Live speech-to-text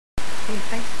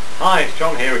please? Hi, it's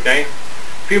John here again.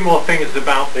 A few more things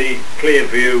about the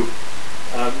Clearview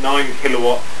 9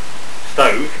 kilowatt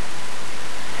stove.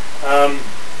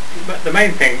 The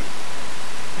main thing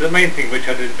which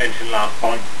I didn't mention last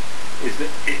time is that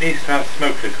it needs to have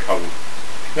smokeless coal.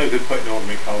 It's no good putting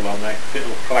ordinary coal on there because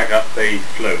it'll flag up the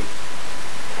flue.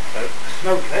 So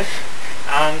smokeless,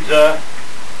 and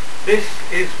this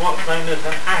is what's known as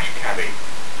an ash caddy,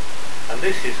 and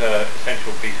this is an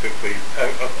essential piece of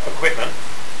equipment.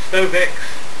 Stovax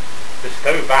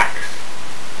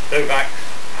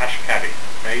ash caddy,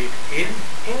 made in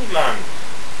England,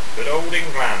 good old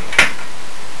England.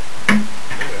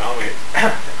 There we are.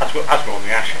 That's what on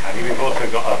the ash caddy. We've also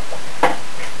got a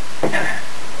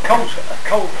coal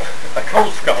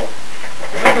skull.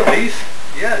 Remember these?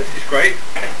 Yeah, this is great.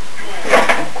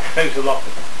 Saves a lot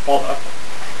of bother.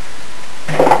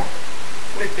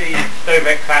 With the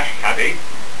Stovax ash caddy,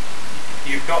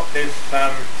 you've got this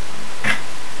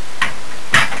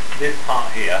this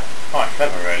part here, quite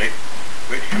clever really,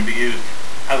 which can be used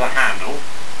as a handle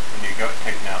when you go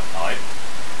taking outside,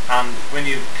 and when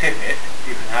you tip it,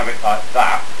 you can have it like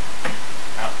that,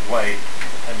 out the way,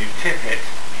 and you tip it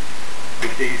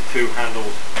with these two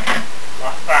handles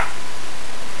like that.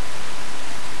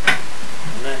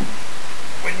 And then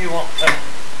when you want to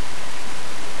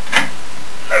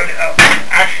load it up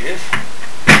with ashes,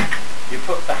 you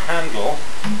put the handle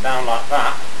down like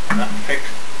that, and that's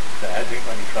fixed there, didn't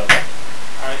go any further,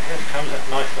 and it just comes at a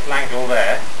nice little angle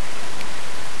there,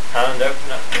 and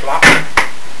open up the flap,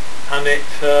 and it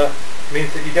means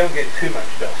that you don't get too much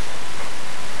dust.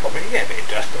 Probably you get a bit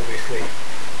of dust, obviously.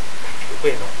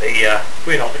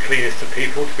 We're not the cleanest of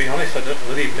people, to be honest. I don't know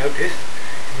whether you've noticed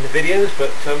in the videos, but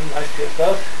that's just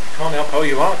us. Can't help how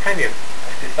you are, can you?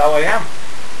 That's just how I am.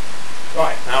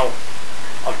 Right, now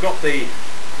I've got the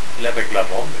leather glove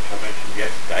on, which I mentioned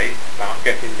yesterday, about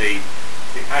getting the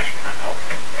ash pan out.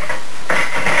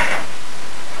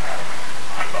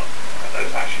 I've got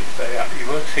those ashes. You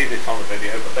won't see this on the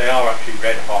video, but they are actually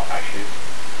red hot ashes.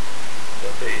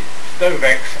 But the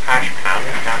Stovax ash pan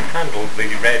can handle the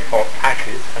red hot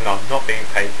ashes, and I'm not being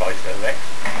paid by Stovax.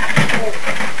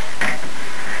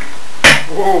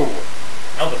 Whoa!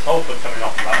 Now the sulphur coming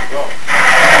off of that as well.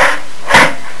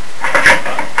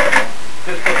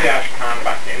 Just put the ash pan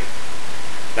back in.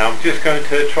 Now I'm just going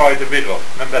to try the riddle.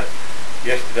 Remember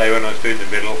yesterday when I was doing the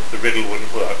riddle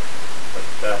wouldn't work.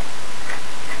 But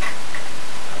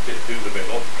I'll just do the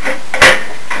riddle.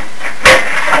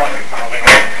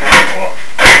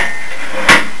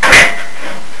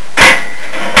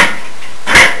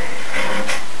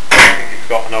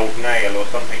 Got an old nail or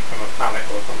something from a pallet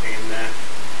or something in there.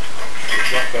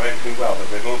 It's not going too well, the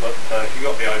riddle, but you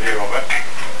got the idea of it.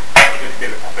 Just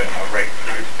give it a bit of a rake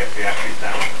through to get the ashes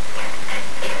down.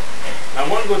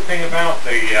 Now one good thing about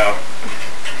the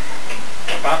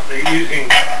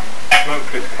using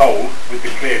smokeless coal with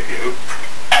the Clearview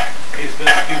is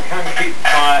that you can keep the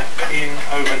fire in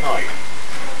overnight.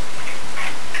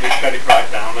 Just shut it right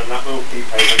down and that will keep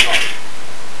overnight.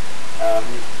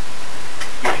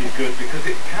 Which is good because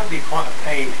it can be quite a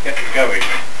pain to get it going.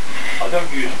 I don't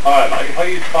use firelight. If I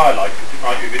use firelight, it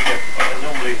might be a bit different, but I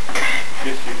normally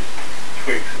just use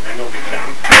twigs and they're normally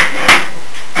damp.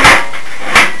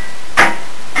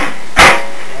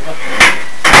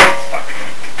 Stuck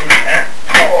in there.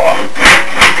 Oh.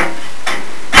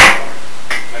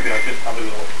 Maybe I'll just have a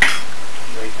little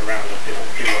rake around and see what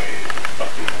it is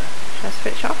stuck in there. Shall I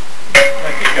switch off?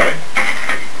 Yeah, keep going.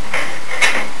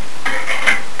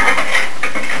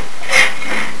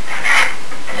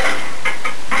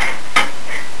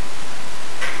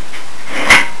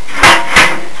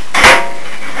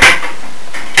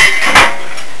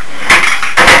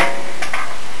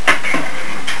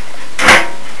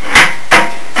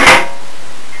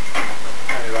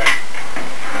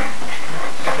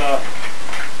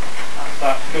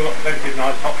 Still got plenty of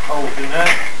nice hot coals in there.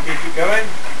 Keep it going.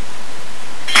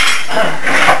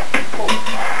 Oh,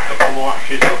 a couple more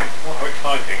ashes up. What how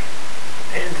exciting.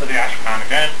 Into the ash pan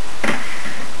again.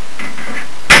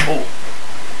 Oh,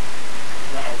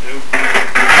 that'll do.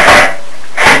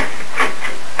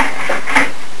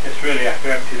 Just really have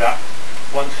to empty that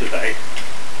once a day.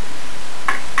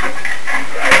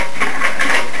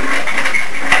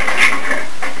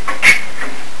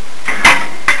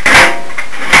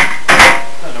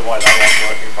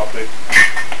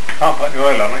 Can't put the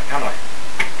oil on it, can I?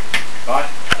 Right,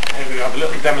 here we have a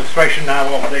little demonstration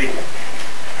now of the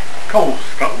coal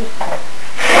skull.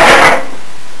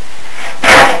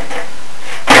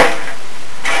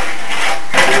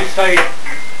 As we say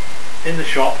in the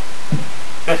shop,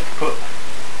 best to put,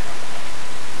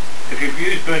 if you've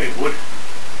used burning wood,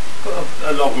 Put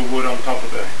a log of wood on top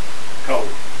of the coal.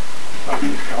 That's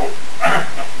the coal.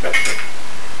 That's the best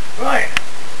thing. Right.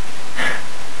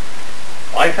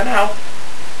 Bye for now.